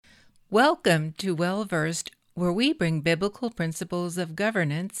Welcome to Well Versed, where we bring biblical principles of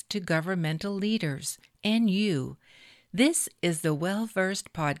governance to governmental leaders and you. This is the Well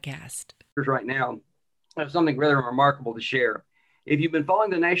Versed podcast. Right now, I have something rather remarkable to share. If you've been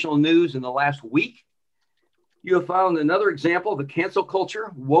following the national news in the last week, you have found another example of the cancel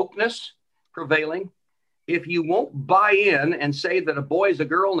culture, wokeness prevailing. If you won't buy in and say that a boy is a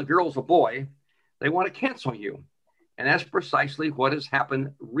girl and a girl is a boy, they want to cancel you. And that's precisely what has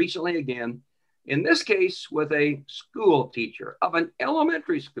happened recently again, in this case, with a school teacher of an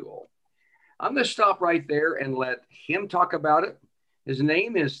elementary school. I'm going to stop right there and let him talk about it. His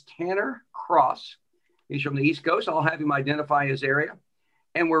name is Tanner Cross. He's from the East Coast. I'll have him identify his area.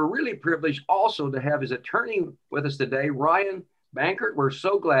 And we're really privileged also to have his attorney with us today, Ryan Bankert. We're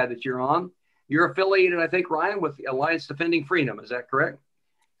so glad that you're on. You're affiliated, I think, Ryan, with the Alliance Defending Freedom. Is that correct?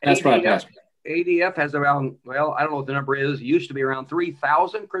 That's right, Pastor. ADF has around, well, I don't know what the number is. It used to be around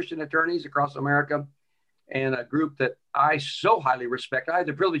 3,000 Christian attorneys across America, and a group that I so highly respect. I had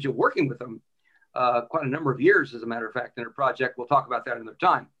the privilege of working with them quite a number of years, as a matter of fact, in a project. We'll talk about that another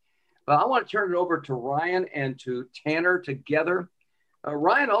time. But I want to turn it over to Ryan and to Tanner together.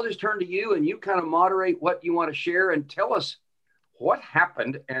 Ryan, I'll just turn to you, and you kind of moderate what you want to share and tell us what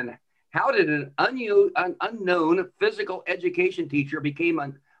happened and how did an unknown physical education teacher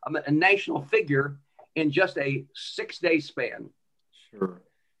become a national figure in just a 6-day span. Sure.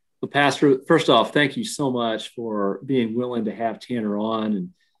 Well, Pastor, first off, thank you so much for being willing to have Tanner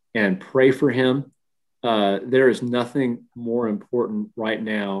on and pray for him. There is nothing more important right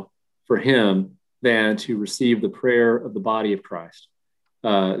now for him than to receive the prayer of the body of Christ.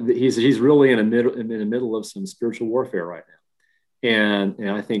 He's really in the middle of some spiritual warfare right now. And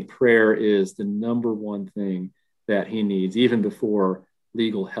I think prayer is the number one thing that he needs, even before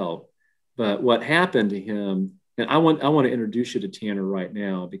legal help. But what happened to him, and I want to introduce you to Tanner right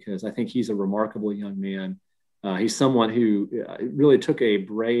now, because I think he's a remarkable young man. He's someone who really took a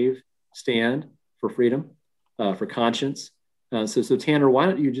brave stand for freedom, for conscience. So Tanner, why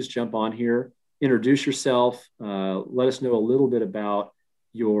don't you just jump on here, introduce yourself, let us know a little bit about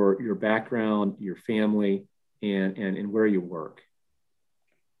your background, your family, and where you work.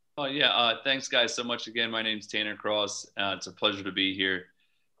 Oh, yeah. Thanks, guys, so much. Again, my name's Tanner Cross. It's a pleasure to be here.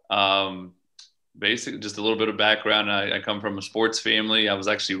 Basically, just a little bit of background. I come from a sports family. I was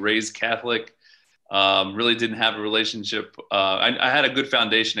actually raised Catholic. Really didn't have a relationship. I had a good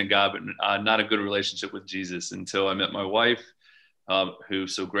foundation in God, but not a good relationship with Jesus until I met my wife, who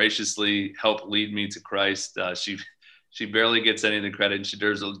so graciously helped lead me to Christ. She barely gets any of the credit, and she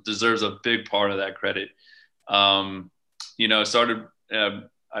deserves a big part of that credit.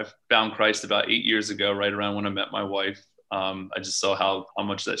 I found Christ about 8 years ago, right around when I met my wife. I just saw how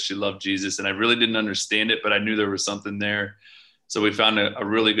much that she loved Jesus, and I really didn't understand it, but I knew there was something there. So we found a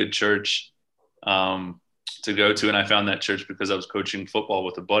really good church to go to, and I found that church because I was coaching football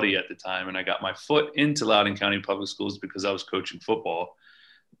with a buddy at the time, and I got my foot into Loudoun County Public Schools because I was coaching football.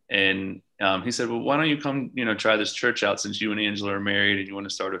 And he said, well, why don't you come, try this church out since you and Angela are married and you want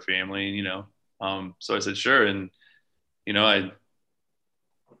to start a family, So I said, sure. And,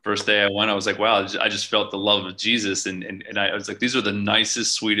 first day I went, I was like, wow, I just felt the love of Jesus. And I was like, these are the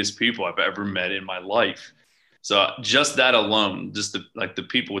nicest, sweetest people I've ever met in my life. So just that alone, just the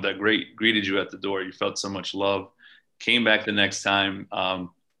people that greeted you at the door, you felt so much love. Came back the next time. I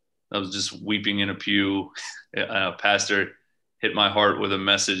was just weeping in a pew. A pastor hit my heart with a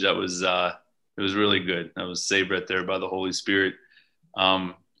message that was, it was really good. I was saved right there by the Holy Spirit.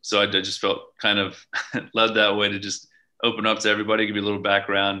 So I just felt kind of led that way to just open up to everybody, give you a little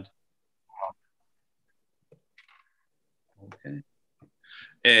background. Okay.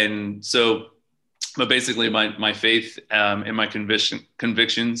 And so, but basically my faith and my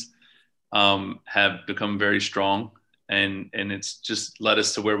convictions have become very strong, and it's just led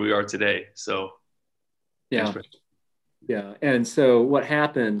us to where we are today. So, yeah. And so what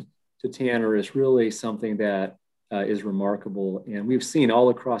happened to Tanner is really something that is remarkable. And we've seen all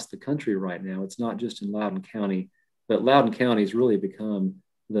across the country right now. It's not just in Loudoun County, but Loudoun County has really become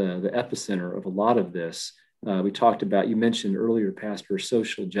the epicenter of a lot of this. We talked about, you mentioned earlier, Pastor,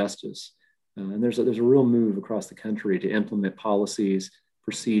 social justice. And there's a real move across the country to implement policies,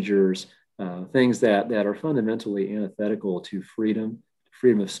 procedures, things that are fundamentally antithetical to freedom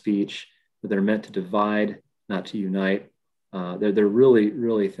of speech, that are meant to divide, not to unite. They're really,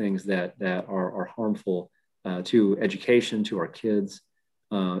 really things that are harmful to education, to our kids.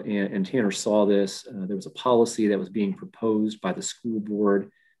 And Tanner saw this. There was a policy that was being proposed by the school board.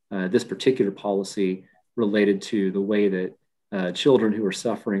 This particular policy related to the way that children who are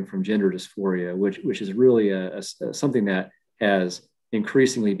suffering from gender dysphoria, which is really something that has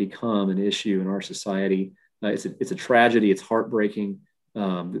increasingly become an issue in our society. It's a tragedy. It's heartbreaking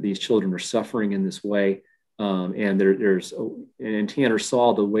that these children are suffering in this way. And Tanner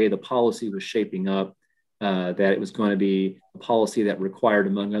saw the way the policy was shaping up, that it was going to be a policy that required,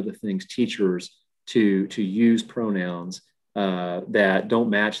 among other things, teachers to use pronouns that don't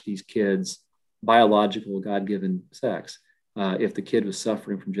match these kids' biological God-given sex. If the kid was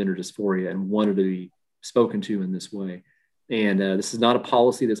suffering from gender dysphoria and wanted to be spoken to in this way. And this is not a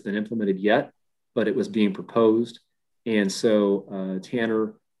policy that's been implemented yet, but it was being proposed. And so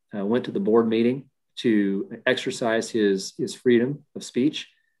Tanner went to the board meeting to exercise his freedom of speech.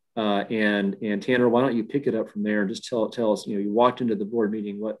 And Tanner, why don't you pick it up from there and just tell us, you walked into the board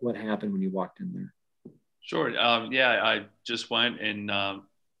meeting, what happened when you walked in there? Sure. Yeah, I just went and,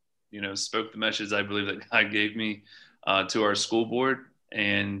 spoke the message I believe that God gave me to our school board,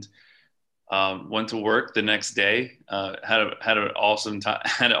 and went to work the next day. Had an awesome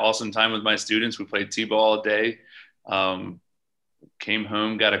time with my students. We played t-ball all day. Came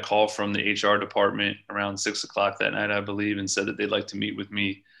home, got a call from the HR department around 6 o'clock that night, I believe, and said that they'd like to meet with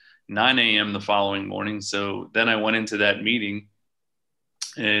me 9 a.m. the following morning. So then I went into that meeting,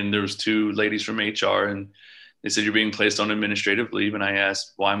 and there was two ladies from HR, and they said, "You're being placed on administrative leave." And I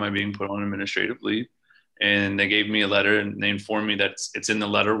asked, "Why am I being put on administrative leave?" And they gave me a letter, and they informed me that it's in the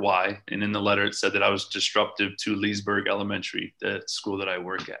letter why. And in the letter, it said that I was disruptive to Leesburg Elementary, the school that I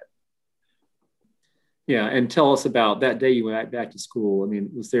work at. Yeah. And tell us about that day you went back to school. I mean,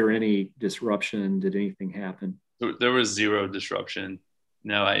 was there any disruption? Did anything happen? There was zero disruption.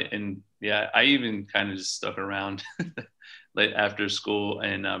 No, I even kind of just stuck around late after school.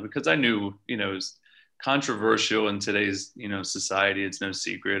 And because I knew, it was controversial in today's, society. It's no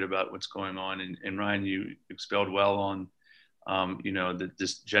secret about what's going on. And Ryan, you expelled well on,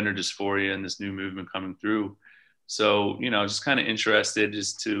 this gender dysphoria and this new movement coming through. So, I was just kind of interested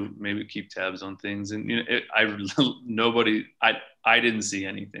just to maybe keep tabs on things. And, I didn't see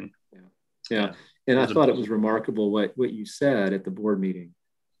anything. Yeah. And I thought it was remarkable what you said at the board meeting.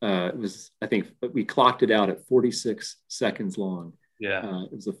 It was, I think we clocked it out at 46 seconds long. Yeah.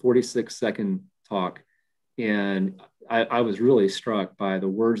 It was a 46-second talk. And I was really struck by the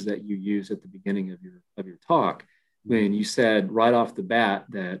words that you used at the beginning of your talk, when you said right off the bat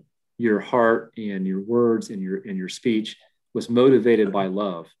that your heart and your words and your speech was motivated by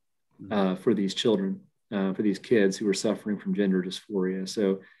love for these children, for these kids who were suffering from gender dysphoria.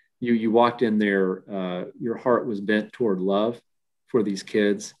 So you walked in there, your heart was bent toward love for these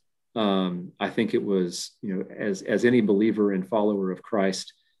kids. I think it was, as any believer and follower of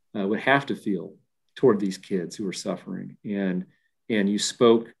Christ would have to feel toward these kids who are suffering. And you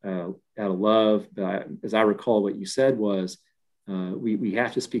spoke out of love. As I recall, what you said was, we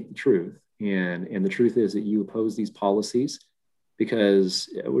have to speak the truth. And the truth is that you oppose these policies because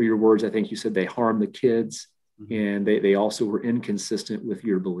your words, I think you said, they harm the kids, and they also were inconsistent with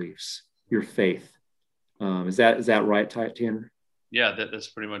your beliefs, your faith. Is that right, Tanner? Yeah, that's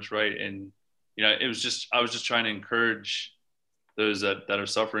pretty much right. And, I was just trying to encourage those that are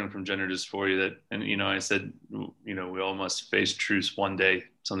suffering from gender dysphoria and I said, we all must face truths one day,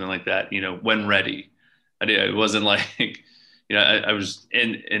 something like that, when ready. It wasn't like, I was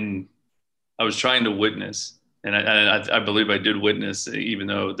trying to witness, and I believe I did witness, even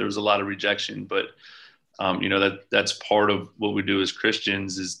though there was a lot of rejection, but that's part of what we do as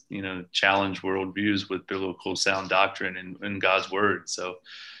Christians is, challenge worldviews with biblical sound doctrine and God's word. So,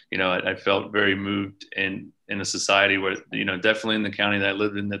 I felt very moved in a society where, definitely in the county that I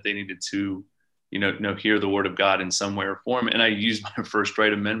lived in, that they needed to, hear the word of God in some way or form. And I used my first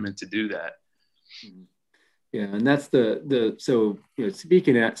right amendment to do that. Yeah. And that's so,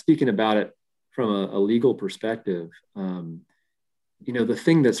 speaking about it from a legal perspective, the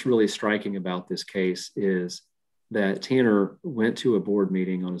thing that's really striking about this case is that Tanner went to a board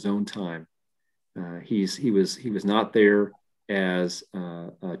meeting on his own time. He was not there as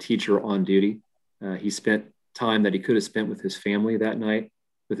a teacher on duty. He spent time that he could have spent with his family that night,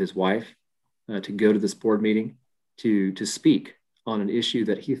 with his wife, to go to this board meeting to speak on an issue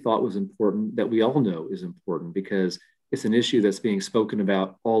that he thought was important, that we all know is important, because it's an issue that's being spoken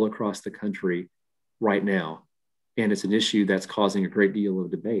about all across the country right now. And it's an issue that's causing a great deal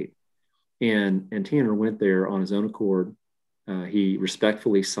of debate. And Tanner went there on his own accord. He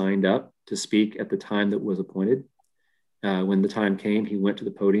respectfully signed up to speak at the time that was appointed. When the time came, he went to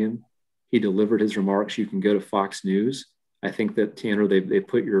the podium. He delivered his remarks. You can go to Fox News. I think that, Tanner, they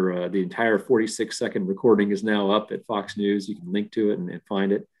put the entire 46-second recording is now up at Fox News. You can link to it and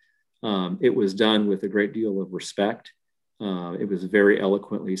find it. It was done with a great deal of respect. It was very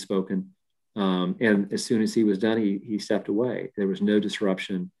eloquently spoken. And as soon as he was done, he stepped away. There was no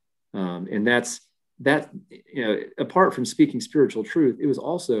disruption. And that, apart from speaking spiritual truth, it was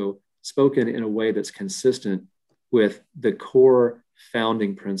also spoken in a way that's consistent with the core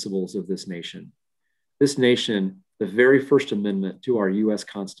founding principles of this nation. This nation, the very first amendment to our U.S.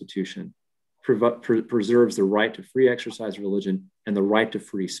 Constitution, preserves the right to free exercise of religion and the right to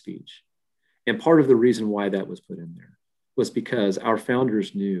free speech. And part of the reason why that was put in there was because our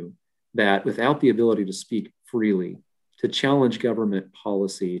founders knew that without the ability to speak freely, to challenge government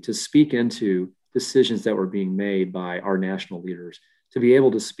policy, to speak into decisions that were being made by our national leaders, to be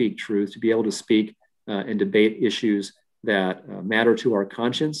able to speak truth, to be able to speak and debate issues that matter to our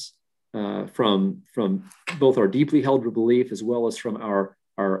conscience, from both our deeply held belief as well as from our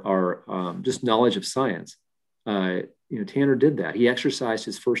just knowledge of science. Tanner did that. He exercised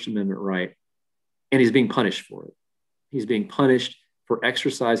his First Amendment right, and he's being punished for it. He's being punished for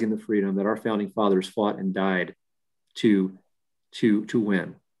exercising the freedom that our founding fathers fought and died to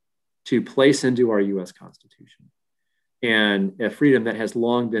win, to place into our U.S. Constitution, and a freedom that has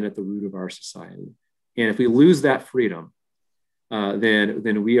long been at the root of our society. And if we lose that freedom,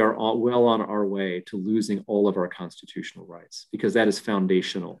 then we are well on our way to losing all of our constitutional rights, because that is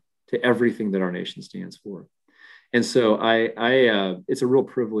foundational to everything that our nation stands for. And so it's a real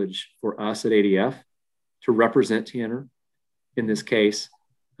privilege for us at ADF to represent Tanner in this case.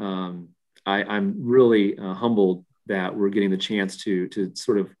 I'm really humbled that we're getting the chance to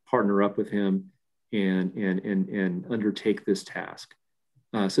sort of partner up with him and undertake this task.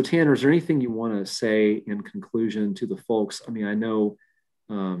 So Tanner, is there anything you want to say in conclusion to the folks? I mean, I know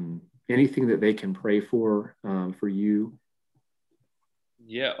anything that they can pray for you.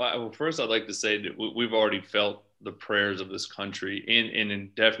 Yeah, well, first I'd like to say that we've already felt the prayers of this country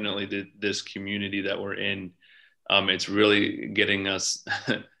and definitely this community that we're in. It's really getting us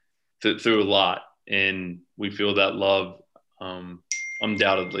through a lot, and we feel that love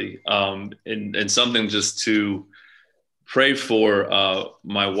undoubtedly, and something just to pray for.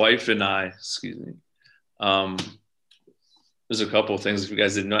 My wife and I, excuse me, there's a couple of things, if you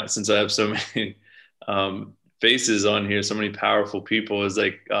guys did not, since I have so many faces on here, so many powerful people, is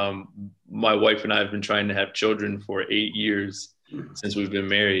like my wife and I have been trying to have children for 8 years since we've been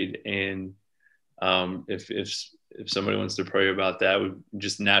married. And if somebody wants to pray about that, we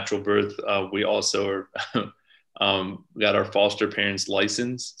just natural birth. We also are got our foster parents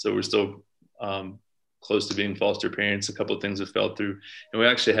license, so we're still close to being foster parents. A couple of things have fell through, and we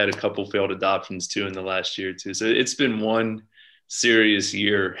actually had a couple failed adoptions too in the last year too. So it's been one serious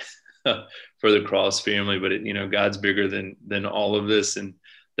year for the Cross family, but God's bigger than all of this, and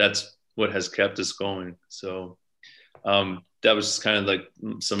that's what has kept us going. So that was kind of like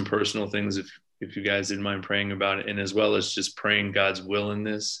some personal things, if you guys didn't mind praying about it, and as well as just praying God's will in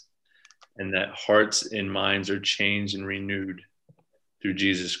this, and that hearts and minds are changed and renewed through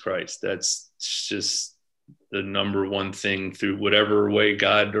Jesus Christ. That's just the number one thing, through whatever way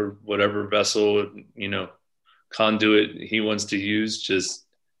God or whatever vessel, conduit he wants to use. Just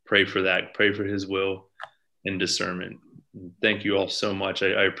pray for that, pray for his will and discernment. Thank you all so much.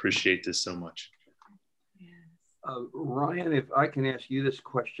 I appreciate this so much. Ryan, if I can ask you this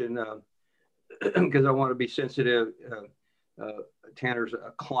question, because I want to be sensitive. Tanner's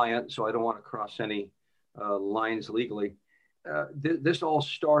a client, so I don't want to cross any lines legally. This all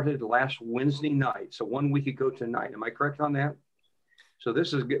started last Wednesday night, so 1 week ago tonight. Am I correct on that? So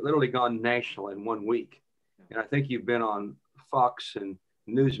this has literally gone national in 1 week. And I think you've been on Fox and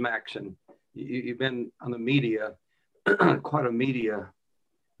Newsmax, and you've been on the media, quite a media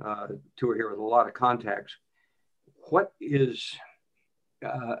tour here with a lot of contacts. What is,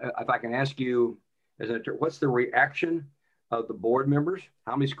 if I can ask you, what's the reaction of the board members?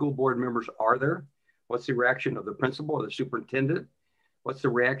 How many school board members are there? What's the reaction of the principal or the superintendent? What's the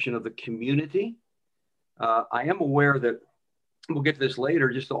reaction of the community? I am aware that, we'll get to this later,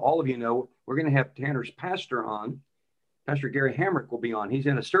 just so all of you know, we're going to have Tanner's pastor on. Pastor Gary Hamrick will be on. He's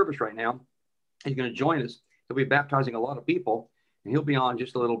in a service right now. He's going to join us. He'll be baptizing a lot of people, and he'll be on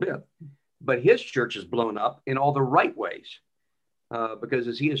just a little bit. But his church is blown up in all the right ways, because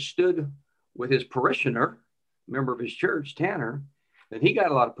as he has stood with his parishioner, member of his church, Tanner, then he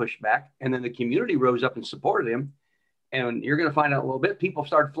got a lot of pushback, and then the community rose up and supported him. And you're going to find out a little bit, people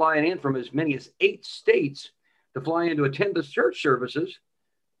started flying in from as many as 8 states to fly in to attend the church services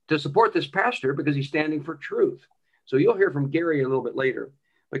to support this pastor, because he's standing for truth. So you'll hear from Gary a little bit later.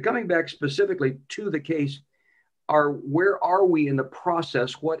 But coming back specifically to the case, where are we in the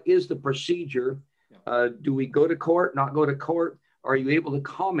process? What is the procedure? Do we go to court, not go to court? Are you able to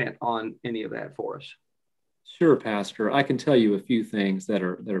comment on any of that for us? Sure, Pastor. I can tell you a few things that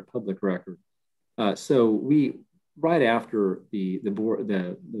are public record. So we right after the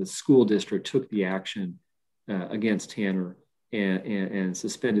school district took the action against Tanner and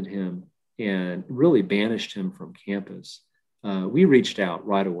suspended him and really banished him from campus. We reached out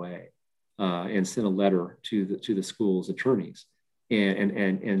right away and sent a letter to the school's attorneys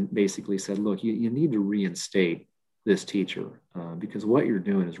and basically said, look, you need to reinstate this teacher because what you're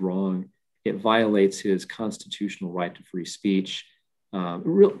doing is wrong. It violates his constitutional right to free speech.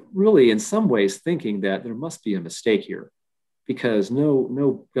 Really, in some ways, thinking that there must be a mistake here, because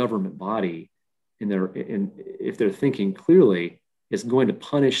no government body, if they're thinking clearly, is going to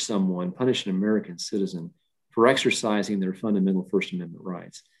punish an American citizen for exercising their fundamental First Amendment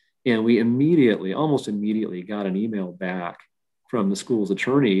rights. And we almost immediately, got an email back from the school's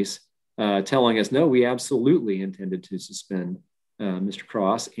attorneys telling us, no, we absolutely intended to suspend Mr.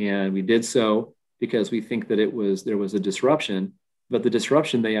 Cross, and we did so because we think that there was a disruption. But the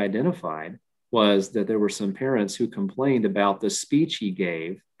disruption they identified was that there were some parents who complained about the speech he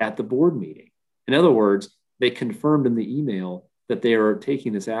gave at the board meeting. In other words, they confirmed in the email that they are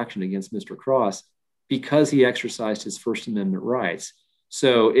taking this action against Mr. Cross because he exercised his First Amendment rights.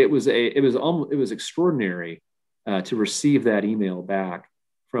 So it was extraordinary to receive that email back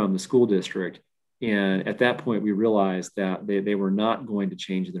from the school district. And at that point, we realized that they were not going to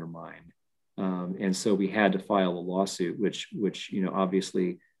change their mind. And so we had to file a lawsuit, which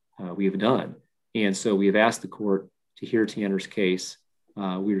obviously we have done. And so we have asked the court to hear Tanner's case.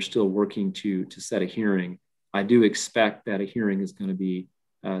 We are still working to set a hearing. I do expect that a hearing is going to be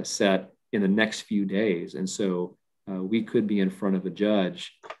set in the next few days. And so we could be in front of a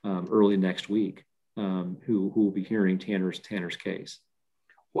judge early next week who will be hearing Tanner's case.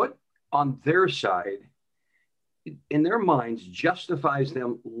 What on their side, in their minds, justifies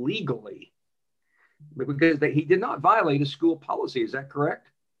them legally? Because he did not violate a school policy. Is that correct?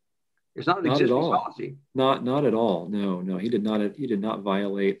 It's not an existing policy. Not at all. No, he did not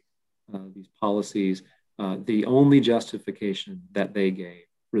violate these policies. The only justification that they gave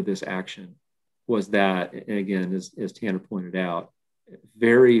for this action was that, and again, as Tanner pointed out,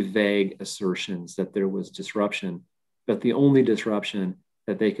 very vague assertions that there was disruption, but the only disruption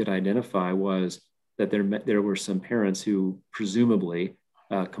that they could identify was that there were some parents who presumably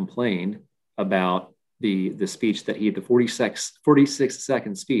complained about the speech that the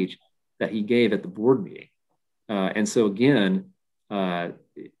 46-second speech that he gave at the board meeting. And so again,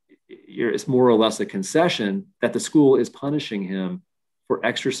 it's more or less a concession that the school is punishing him for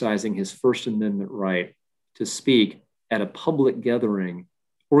exercising his First Amendment right to speak at a public gathering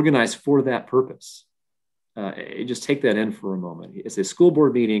organized for that purpose. Just take that in for a moment. It's a school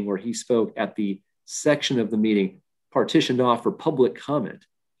board meeting where he spoke at the section of the meeting partitioned off for public comment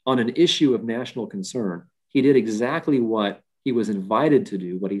on an issue of national concern. He did exactly what he was invited to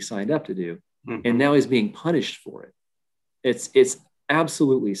do, what he signed up to do, and now he's being punished for it. It's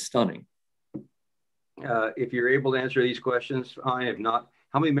absolutely stunning. If you're able to answer these questions, fine. If not,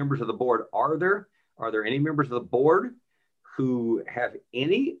 how many members of the board are there? Are there any members of the board who have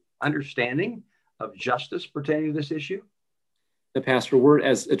any understanding of justice pertaining to this issue? The pastor,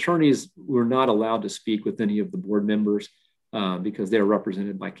 as attorneys, we're not allowed to speak with any of the board members because they're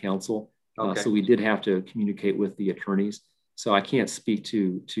represented by counsel. Okay. So we did have to communicate with the attorneys. So I can't speak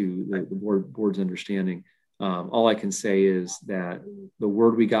to the board's understanding. All I can say is that the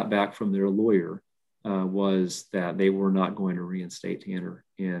word we got back from their lawyer was that they were not going to reinstate Tanner,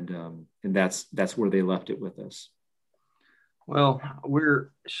 and that's where they left it with us. Well,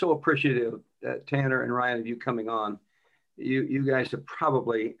 we're so appreciative, Tanner and Ryan, of you coming on. You guys have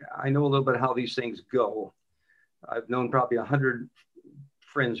probably, I know a little bit how these things go. I've known probably 100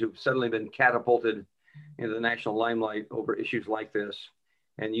 friends who've suddenly been catapulted into the national limelight over issues like this.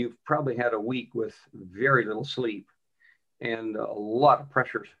 And you've probably had a week with very little sleep and a lot of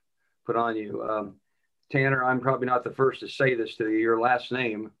pressures put on you. Tanner, I'm probably not the first to say this to you. Your last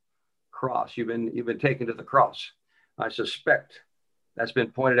name, Cross, you've been taken to the cross. I suspect that's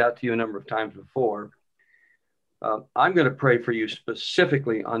been pointed out to you a number of times before. I'm going to pray for you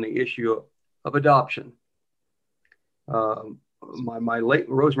specifically on the issue of adoption. My late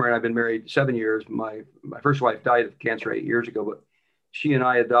Rosemary and I have been married 7 years. My first wife died of cancer 8 years ago, but she and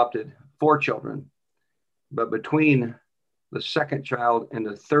I adopted 4 children. But between the second child and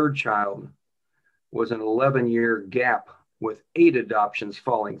the third child was an 11-year gap with 8 adoptions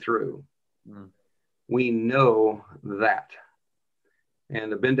falling through. We know that.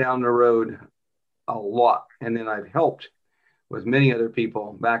 And I've been down the road a lot. And then I've helped with many other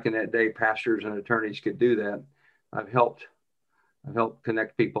people. Back in that day, pastors and attorneys could do that. I've helped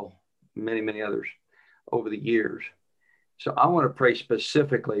connect people, many others. over the years. So I want to pray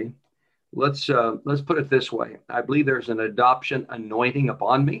specifically. Let's put it this way. I believe there's an adoption anointing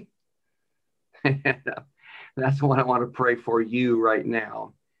upon me. That's what I want to pray for you right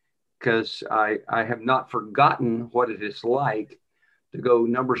now, because I have not forgotten what it is like to go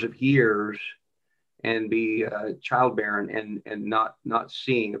numbers of years and be childbearing and not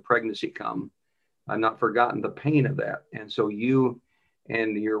seeing a pregnancy come. I've not forgotten the pain of that. And so you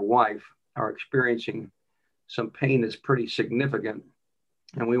and your wife are experiencing some pain that's pretty significant.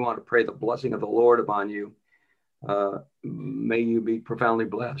 And we want to pray the blessing of the Lord upon you. May you be profoundly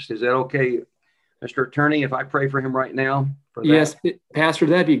blessed. Is that okay, Mr. Attorney, if I pray for him right now? Yes, Pastor,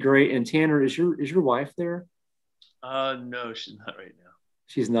 that'd be great. And Tanner, is your wife there? No, she's not right now.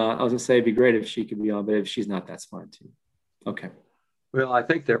 She's not. I was gonna say it'd be great if she could be on, but if she's not, that's fine too. Okay. Well, I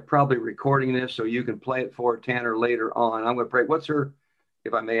think they're probably recording this, so you can play it for Tanner later on. I'm going to pray. What's her,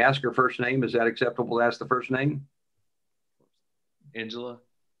 if I may ask her first name, is that acceptable to ask the first name? Angela.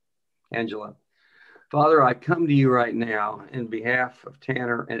 Angela. Father, I come to you right now in behalf of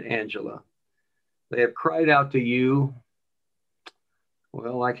Tanner and Angela. They have cried out to you,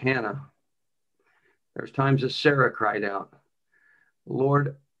 well, like Hannah. There's times that Sarah cried out.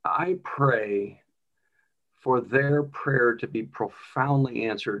 Lord, I pray for their prayer to be profoundly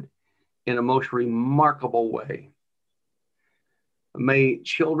answered in a most remarkable way. May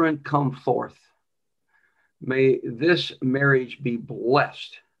children come forth. May this marriage be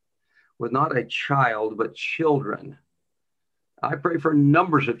blessed with not a child, but children. I pray for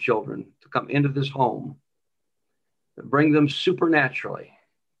numbers of children to come into this home, bring them supernaturally.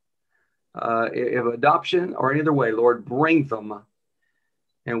 If adoption or any other way, Lord, bring them.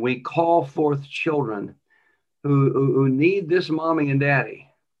 And we call forth children who need this mommy and daddy.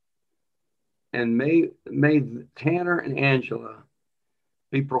 And may Tanner and Angela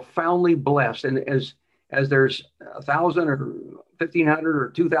be profoundly blessed. And as there's 1,000 or 1,500 or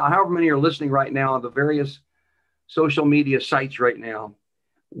 2,000, however many are listening right now on the various social media sites right now,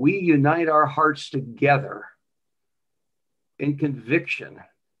 we unite our hearts together in conviction,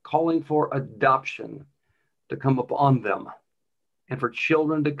 calling for adoption to come upon them and for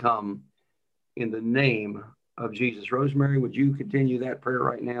children to come in the name of Jesus. Rosemary, would you continue that prayer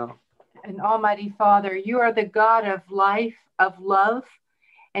right now? And Almighty Father, you are the God of life, of love,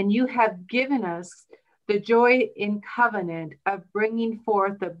 and you have given us the joy in covenant of bringing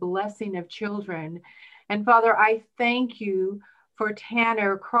forth the blessing of children. And Father, I thank you for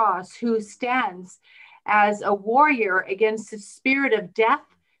Tanner Cross, who stands as a warrior against the spirit of death,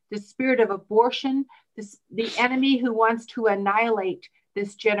 the spirit of abortion, the enemy who wants to annihilate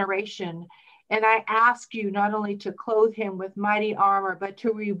this generation. And I ask you not only to clothe him with mighty armor, but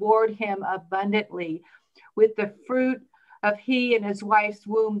to reward him abundantly with the fruit of he and his wife's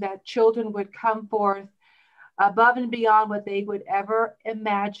womb, that children would come forth above and beyond what they would ever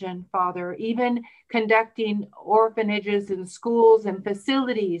imagine, Father, even conducting orphanages and schools and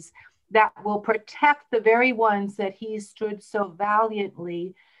facilities that will protect the very ones that he stood so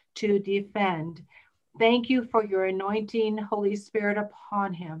valiantly to defend. Thank you for your anointing, Holy Spirit,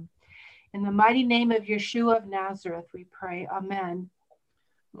 upon him. In the mighty name of Yeshua of Nazareth, we pray. Amen.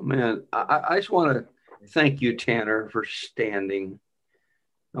 Amen. I just want to thank you, Tanner, for standing.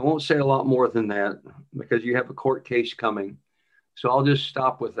 I won't say a lot more than that because you have a court case coming. So I'll just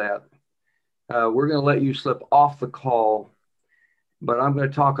stop with that. We're going to let you slip off the call, but I'm going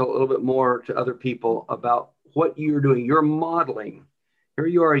to talk a little bit more to other people about what you're doing. You're modeling. Here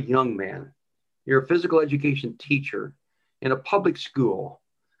you are, a young man. You're a physical education teacher in a public school,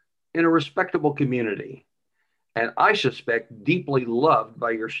 in a respectable community, and I suspect deeply loved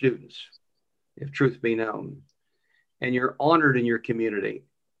by your students, if truth be known. And you're honored in your community.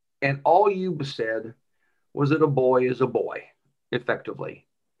 And all you said was that a boy is a boy, effectively,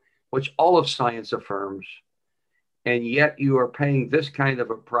 which all of science affirms. And yet you are paying this kind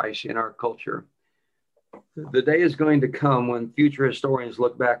of a price in our culture. The day is going to come when future historians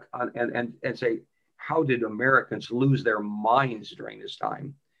look back on and say, how did Americans lose their minds during this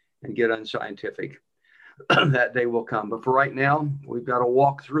time and get unscientific? That day will come. But for right now, we've got to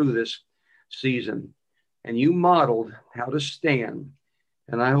walk through this season. And you modeled how to stand.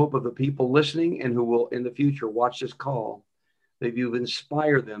 And I hope of the people listening and who will in the future watch this call, that you've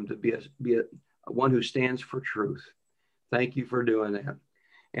inspired them to be a one who stands for truth. Thank you for doing that.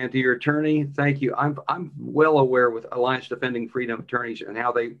 And to your attorney, thank you. I'm well aware with Alliance Defending Freedom attorneys and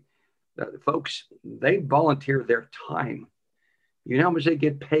how folks, they volunteer their time. You know how much they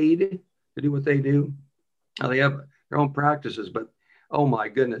get paid to do what they do? Now, they have their own practices, but oh my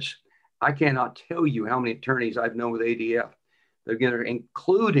goodness, I cannot tell you how many attorneys I've known with ADF,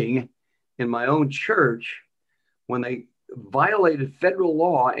 including in my own church, when they violated federal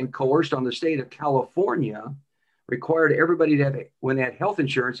law and coerced on the state of California, required everybody to have, when they had health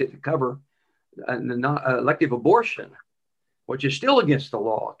insurance, it to cover elective abortion, which is still against the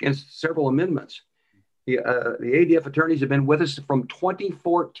law, against several amendments. The ADF attorneys have been with us from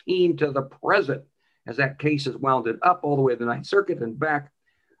 2014 to the present, as that case has wounded up all the way to the Ninth Circuit and back.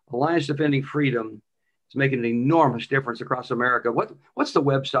 Alliance Defending Freedom is making an enormous difference across America. What's the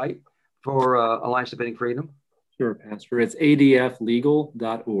website for Alliance Defending Freedom? Sure, Pastor. It's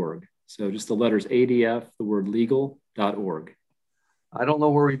adflegal.org. So just the letters ADF, the word legal.org. I don't know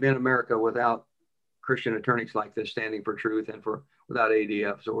where we've been in America without Christian attorneys like this standing for truth and without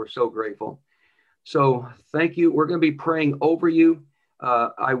ADF. So we're so grateful. So thank you. We're going to be praying over you.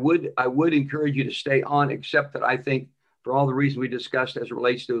 I would encourage you to stay on, except that I think for all the reasons we discussed as it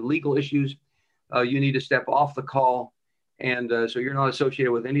relates to legal issues, you need to step off the call. And so you're not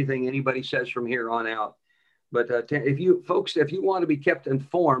associated with anything anybody says from here on out. But if you want to be kept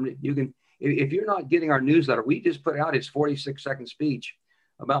informed, you can. If you're not getting our newsletter, we just put out his 46-second speech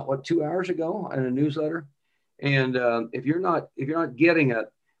about 2 hours ago in a newsletter. And if you're not getting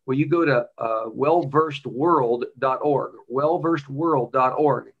it, well, you go to wellversedworld.org,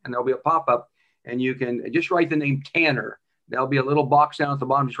 wellversedworld.org, and there'll be a pop-up, and you can just write the name Tanner. There'll be a little box down at the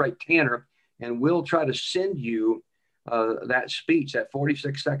bottom. Just write Tanner, and we'll try to send you that speech, that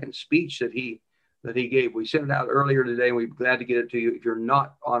 46-second speech that he gave. We sent it out earlier today, and we're glad to get it to you if you're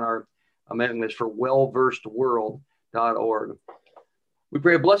not on our mailing list for wellversedworld.org. We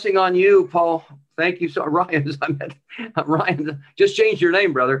pray a blessing on you, Paul. Thank you. So Ryan just changed your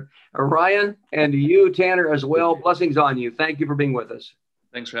name, brother. Ryan, and to you, Tanner, as well. Blessings on you. Thank you for being with us.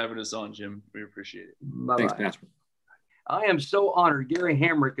 Thanks for having us on, Jim. We appreciate it. Bye-bye. Thanks, Pastor. I am so honored Gary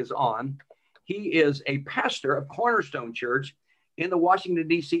Hamrick is on. He is a pastor of Cornerstone Church in the Washington,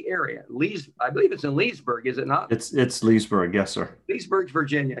 D.C. area. I believe it's in Leesburg, is it not? It's Leesburg, yes, sir. Leesburg,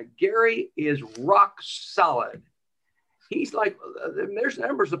 Virginia. Gary is rock solid. He's like, there's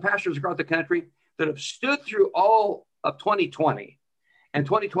numbers of pastors across the country that have stood through all of 2020 and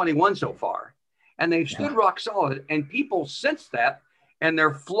 2021 so far, and they've stood rock solid, and people sense that, and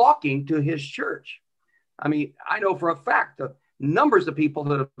they're flocking to his church. I mean, I know for a fact the numbers of people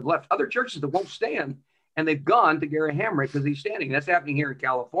that have left other churches that won't stand, and they've gone to Gary Hamrick because he's standing. That's happening here in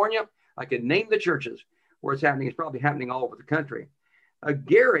California. I could name the churches where it's happening. It's probably happening all over the country.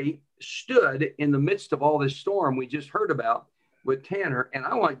 Gary stood in the midst of all this storm we just heard about with Tanner. And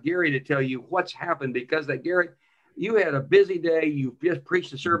I want Gary to tell you what's happened, because Gary, you had a busy day. You just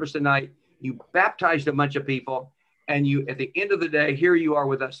preached the service tonight. You baptized a bunch of people. And you, at the end of the day, here you are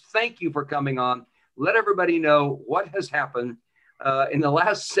with us. Thank you for coming on. Let everybody know what has happened in the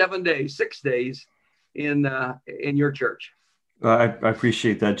last 6 days in your church. I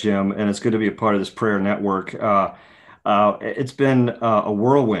appreciate that, Jim. And it's good to be a part of this prayer network. It's been a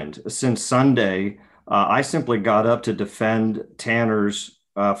whirlwind since Sunday. I simply got up to defend Tanner's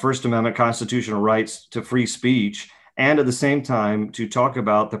First Amendment constitutional rights to free speech, and at the same time to talk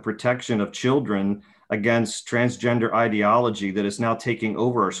about the protection of children against transgender ideology that is now taking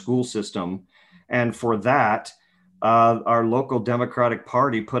over our school system. And for that, our local Democratic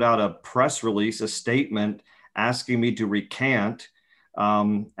Party put out a press release, a statement asking me to recant,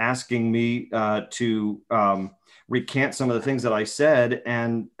 asking me to recant some of the things that I said,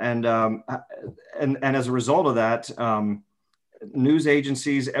 and as a result of that, news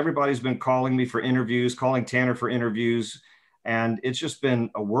agencies, everybody's been calling me for interviews, calling Tanner for interviews, and it's just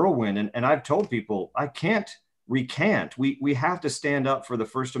been a whirlwind. And I've told people I can't recant. We have to stand up for the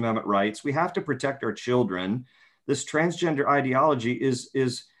First Amendment rights. We have to protect our children. This transgender ideology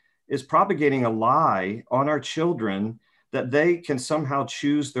is propagating a lie on our children that they can somehow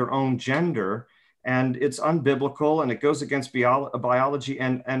choose their own gender. And it's unbiblical, and it goes against biology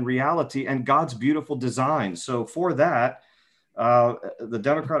and reality and God's beautiful design. So for that, the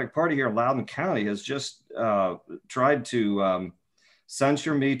Democratic Party here in Loudoun County has just tried to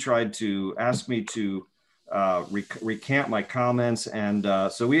censure me, tried to ask me to recant my comments. And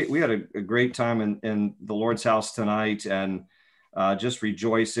so we had a great time in the Lord's house tonight, and just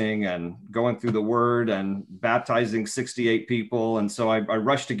rejoicing and going through the word and baptizing 68 people. And so I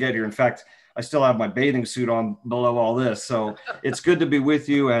rushed to get here. In fact, I still have my bathing suit on below all this. So it's good to be with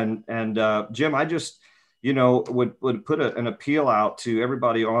you. And Jim, I just, would put an appeal out to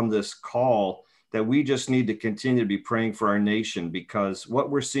everybody on this call that we just need to continue to be praying for our nation, because what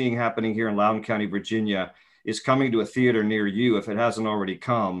we're seeing happening here in Loudoun County, Virginia, is coming to a theater near you if it hasn't already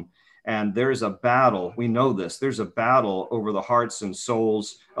come. And there's a battle. We know this. There's a battle over the hearts and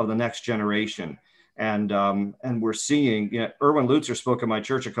souls of the next generation. And we're seeing, Erwin Lutzer spoke at my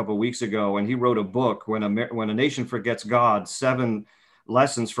church a couple of weeks ago, and he wrote a book, When a Nation Forgets God, 7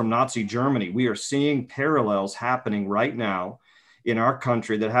 Lessons from Nazi Germany. We are seeing parallels happening right now in our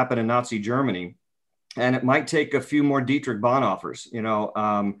country that happened in Nazi Germany. And it might take a few more Dietrich Bonhoeffers,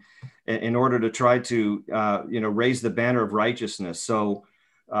 in order to try to, raise the banner of righteousness. So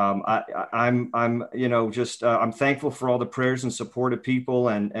I'm thankful for all the prayers and support of people,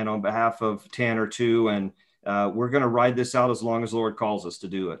 and on behalf of Tanner too. And we're going to ride this out as long as the Lord calls us to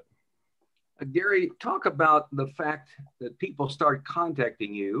do it. Gary, talk about the fact that people started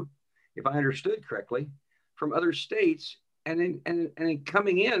contacting you, if I understood correctly, from other states, and then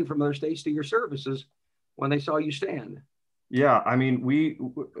coming in from other states to your services when they saw you stand. Yeah, I mean,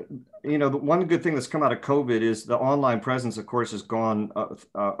 the one good thing that's come out of COVID is the online presence, of course, has gone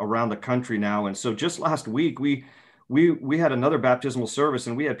around the country now. And so just last week, we had another baptismal service,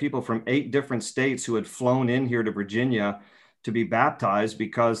 and we had people from 8 different states who had flown in here to Virginia to be baptized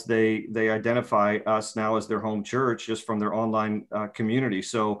because they identify us now as their home church just from their online community.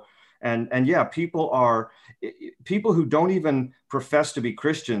 So, and yeah, people who don't even profess to be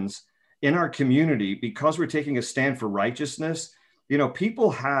Christians in our community, because we're taking a stand for righteousness, people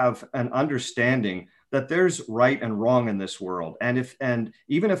have an understanding that there's right and wrong in this world. And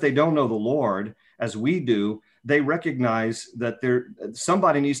even if they don't know the Lord as we do, they recognize that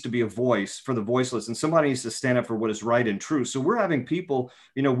somebody needs to be a voice for the voiceless, and somebody needs to stand up for what is right and true. So we're having people,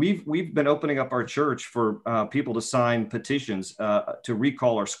 we've been opening up our church for people to sign petitions to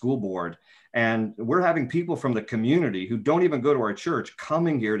recall our school board. And we're having people from the community who don't even go to our church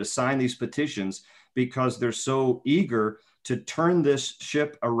coming here to sign these petitions because they're so eager to turn this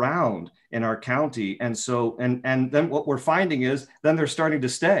ship around in our county. And so, and then what we're finding is then they're starting to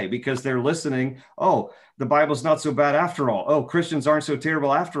stay because they're listening. Oh, the Bible's not so bad after all. Oh, Christians aren't so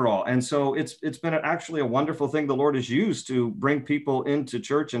terrible after all. And so it's been actually a wonderful thing the Lord has used to bring people into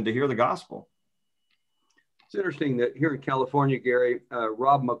church and to hear the gospel. It's interesting that here in California, Gary,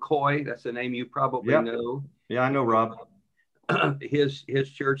 Rob McCoy, that's the name you probably know. Yeah, I know Rob. His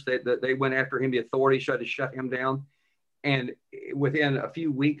church, they went after him. The authorities tried to shut him down. And within a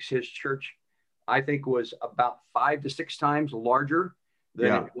few weeks, his church, I think, was about 5 to 6 times larger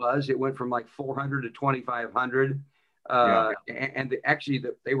than it was. It went from like 400 to 2,500. And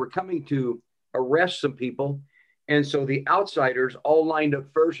they were coming to arrest some people. And so the outsiders all lined up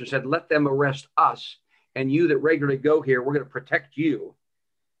first and said, let them arrest us. And you that regularly go here, we're going to protect you.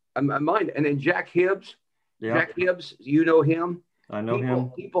 And then Jack Hibbs, you know him. I know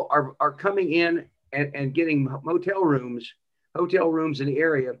him. People are coming in and getting hotel rooms in the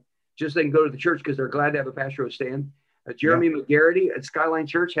area just so they can go to the church because they're glad to have a pastoral stand. Jeremy McGarity at Skyline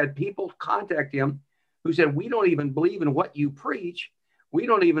Church had people contact him who said, we don't even believe in what you preach. We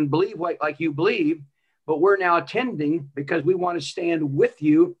don't even believe like you believe, but we're now attending because we want to stand with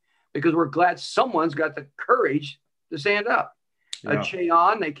you because we're glad someone's got the courage to stand up.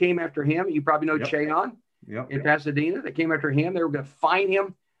 Cheon, they came after him. You probably know Cheon in Pasadena. They came after him. They were going to fine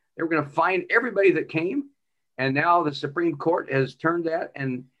him. They were going to fine everybody that came. And now the Supreme Court has turned that,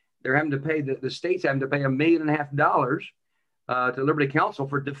 and they're having to pay, the state's having to pay $1.5 million to Liberty Counsel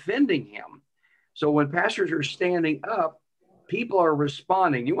for defending him. So when pastors are standing up, people are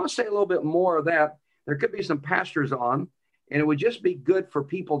responding. You want to say a little bit more of that? There could be some pastors on, and it would just be good for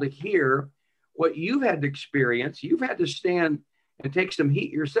people to hear what you've had to experience. You've had to stand and take some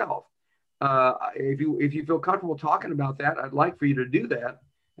heat yourself. If you feel comfortable talking about that, I'd like for you to do that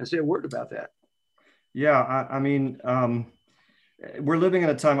and say a word about that. Yeah, I mean, we're living in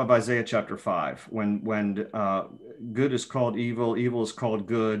a time of Isaiah chapter 5, when good is called evil, evil is called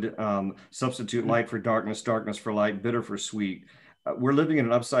good, substitute light for darkness, darkness for light, bitter for sweet. We're living in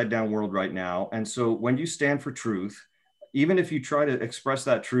an upside down world right now. And so when you stand for truth, even if you try to express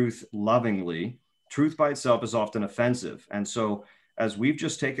that truth lovingly, truth by itself is often offensive. And so as we've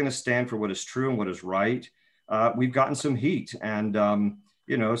just taken a stand for what is true and what is right, we've gotten some heat and,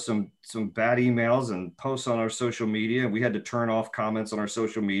 some bad emails and posts on our social media. And we had to turn off comments on our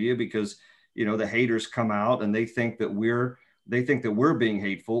social media because, the haters come out and they think that we're being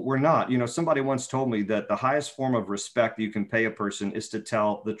hateful. We're not. Somebody once told me that the highest form of respect you can pay a person is to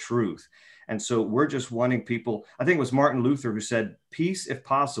tell the truth. And so we're just wanting people, I think it was Martin Luther who said, peace if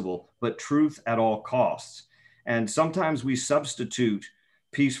possible, but truth at all costs. And sometimes we substitute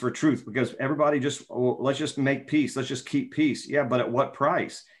peace for truth because everybody let's just make peace. Let's just keep peace. Yeah, but at what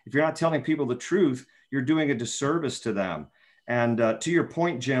price? If you're not telling people the truth, you're doing a disservice to them. And to your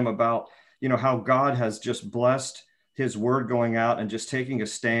point, Jim, about, how God has just blessed his word going out and just taking a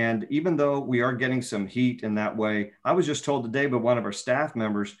stand, even though we are getting some heat in that way. I was just told today by one of our staff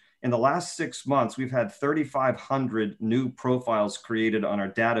members, in the last 6 months, we've had 3,500 new profiles created on our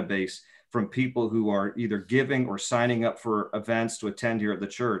database from people who are either giving or signing up for events to attend here at the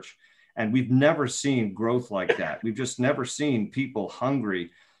church. And we've never seen growth like that. We've just never seen people hungry.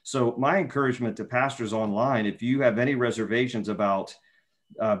 So my encouragement to pastors online, if you have any reservations about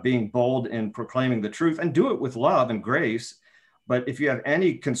being bold in proclaiming the truth, and do it with love and grace, but if you have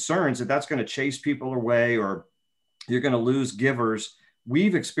any concerns that that's going to chase people away or you're going to lose givers,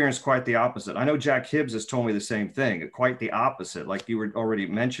 we've experienced quite the opposite. I know Jack Hibbs has told me the same thing, quite the opposite, like you were already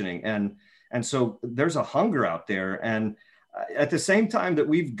mentioning. And so there's a hunger out there. And at the same time that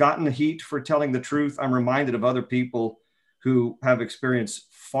we've gotten heat for telling the truth, I'm reminded of other people who have experienced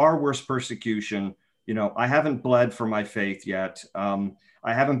far worse persecution. You know, I haven't bled for my faith yet.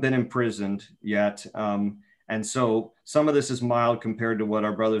 I haven't been imprisoned yet. And so some of this is mild compared to what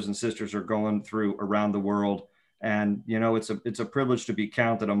our brothers and sisters are going through around the world. And, you know, it's a privilege to be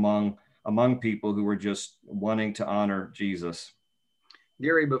counted among people who are just wanting to honor Jesus.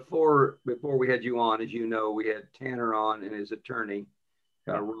 Gary, before we had you on, as you know, we had Tanner on and his attorney,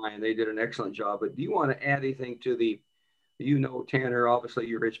 Ryan. They did an excellent job. But do you want to add anything to Tanner, obviously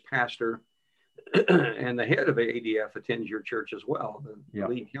you're his pastor, and the head of ADF attends your church as well, the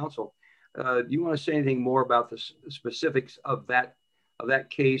lead counsel. Do you want to say anything more about the specifics of that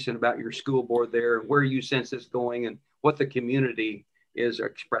case and about your school board there, and where you sense it's going and what the community is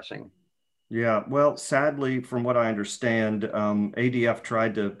expressing? Yeah, well, sadly, from what I understand, ADF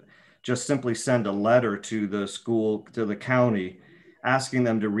tried to just simply send a letter to the school, to the county, asking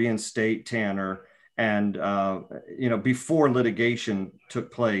them to reinstate Tanner, and before litigation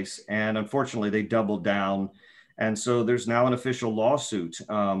took place. And unfortunately, they doubled down, and so there's now an official lawsuit. It's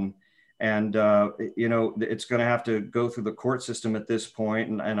going to have to go through the court system at this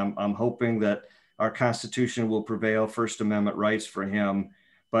point, and I'm hoping that our Constitution will prevail, First Amendment rights for him.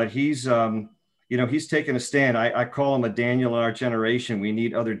 But he's taken a stand. I call him a Daniel in our generation. We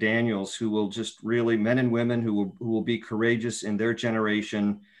need other Daniels who will just really, men and women who will be courageous in their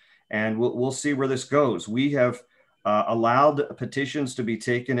generation. And we'll see where this goes. We have allowed petitions to be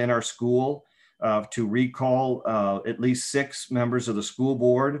taken in our school to recall at least 6 members of the school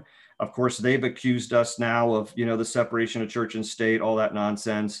board. Of course, they've accused us now of, the separation of church and state, all that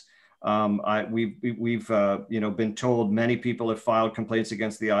nonsense. We've been told many people have filed complaints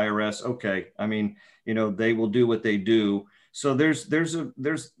against the IRS. Okay, I mean, they will do what they do. So there's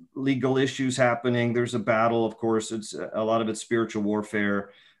legal issues happening. There's a battle, of course. It's a lot of it's spiritual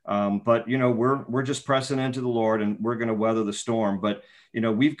warfare. But we're just pressing into the Lord, and we're going to weather the storm. But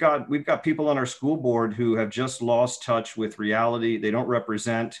we've got people on our school board who have just lost touch with reality. They don't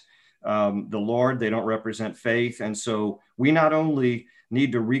represent the Lord. They don't represent faith. And so we not only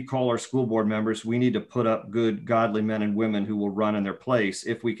need to recall our school board members, we need to put up good, godly men and women who will run in their place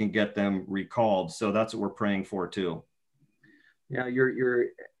if we can get them recalled. So that's what we're praying for too. Yeah, your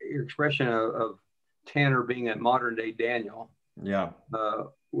expression of Tanner being a modern day Daniel. Yeah.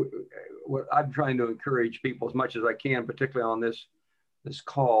 What I'm trying to encourage people as much as I can, particularly on this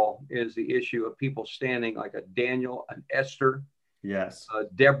call, is the issue of people standing like a Daniel, an Esther, yes,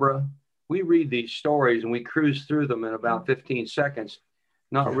 Deborah. We read these stories and we cruise through them in about 15 seconds,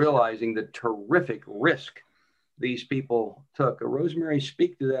 not realizing the terrific risk these people took. Rosemary,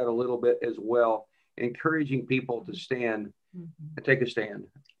 speak to that a little bit as well, encouraging people to stand and take a stand.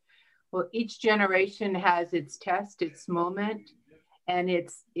 Well, each generation has its test, its moment, and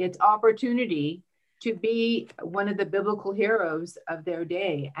its opportunity to be one of the biblical heroes of their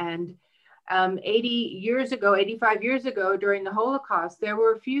day. And 85 years ago, during the Holocaust, there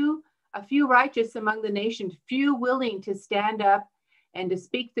were a few righteous among the nation, few willing to stand up and to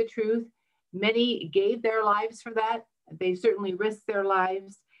speak the truth. Many gave their lives for that. They certainly risked their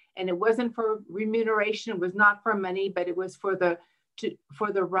lives. And it wasn't for remuneration, it was not for money, but it was for the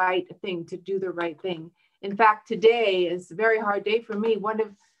right thing, to do the right thing. In fact, today is a very hard day for me. One of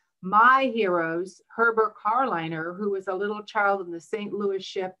my heroes, Herbert Carliner, who was a little child in the St. Louis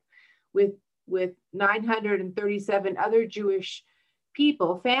ship with 937 other Jewish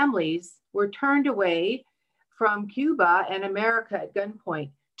families, were turned away from Cuba and America at gunpoint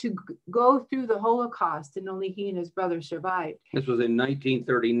to go through the Holocaust, and only he and his brother survived. This was in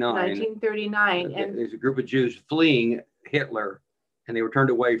 1939. 1939. And there's a group of Jews fleeing Hitler, and they were turned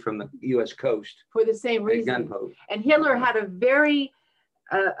away from the U.S. coast for the same reason. Gunpoint. And Hitler had a very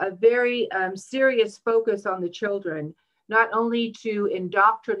serious focus on the children, not only to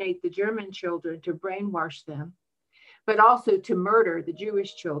indoctrinate the German children, to brainwash them, but also to murder the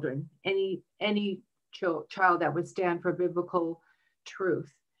Jewish children. And he child that would stand for biblical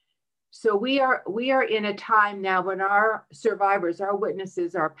truth. So we are in a time now when our survivors, our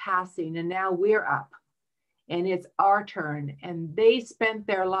witnesses are passing, and now we're up and it's our turn. And they spent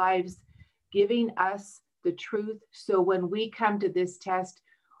their lives giving us the truth. So when we come to this test,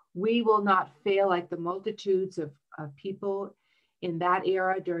 we will not fail like the multitudes of people in that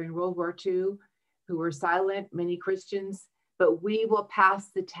era during World War II who were silent, many Christians, but we will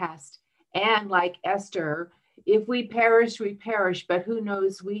pass the test. And like Esther, if we perish, we perish, but who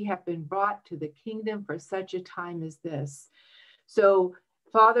knows, we have been brought to the kingdom for such a time as this. So,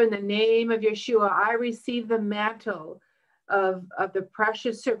 Father, in the name of Yeshua, I receive the mantle of the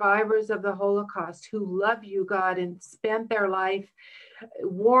precious survivors of the Holocaust who love you, God, and spent their life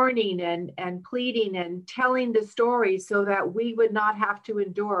warning and pleading and telling the story so that we would not have to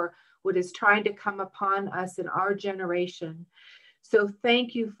endure what is trying to come upon us in our generation. So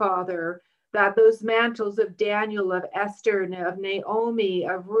thank you, Father, that those mantles of Daniel, of Esther, of Naomi,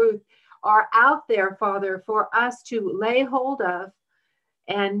 of Ruth are out there, Father, for us to lay hold of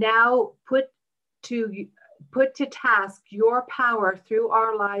and now put to task your power through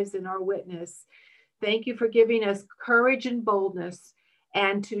our lives and our witness. Thank you for giving us courage and boldness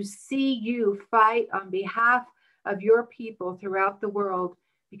and to see you fight on behalf of your people throughout the world,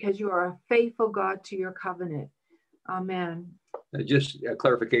 because you are a faithful God to your covenant. Amen. Just a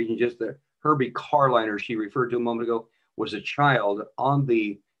clarification, just the Herbie Carliner she referred to a moment ago was a child on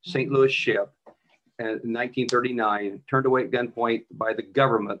the St. Louis ship in 1939, turned away at gunpoint by the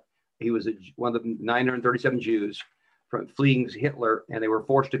government. He was one of the 937 Jews from fleeing Hitler, and they were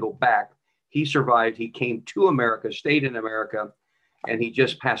forced to go back. He survived. He came to America, stayed in America, and he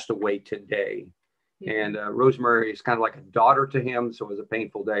just passed away today. And Rosemary is kind of like a daughter to him, so it was a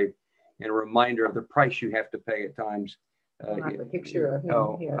painful day and a reminder of the price you have to pay at times. I have a picture of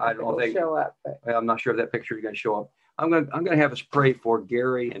him here. I don't think show up. But I'm not sure if that picture is going to show up. I'm going to have us pray for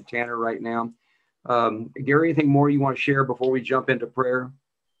Gary and Tanner right now. Gary, anything more you want to share before we jump into prayer?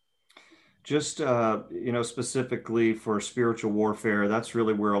 Just, specifically for spiritual warfare, that's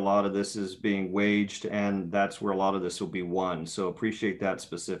really where a lot of this is being waged, and that's where a lot of this will be won. So appreciate that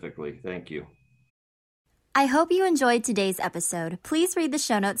specifically. Thank you. I hope you enjoyed today's episode. Please read the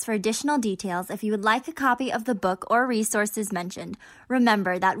show notes for additional details if you would like a copy of the book or resources mentioned.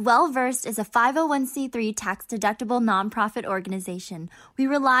 Remember that Well Versed is a 501c3 tax-deductible nonprofit organization. We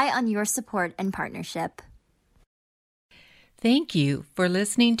rely on your support and partnership. Thank you for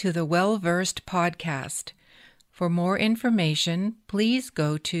listening to the Well Versed podcast. For more information, please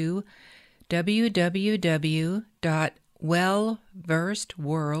go to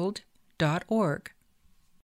www.wellversedworld.org.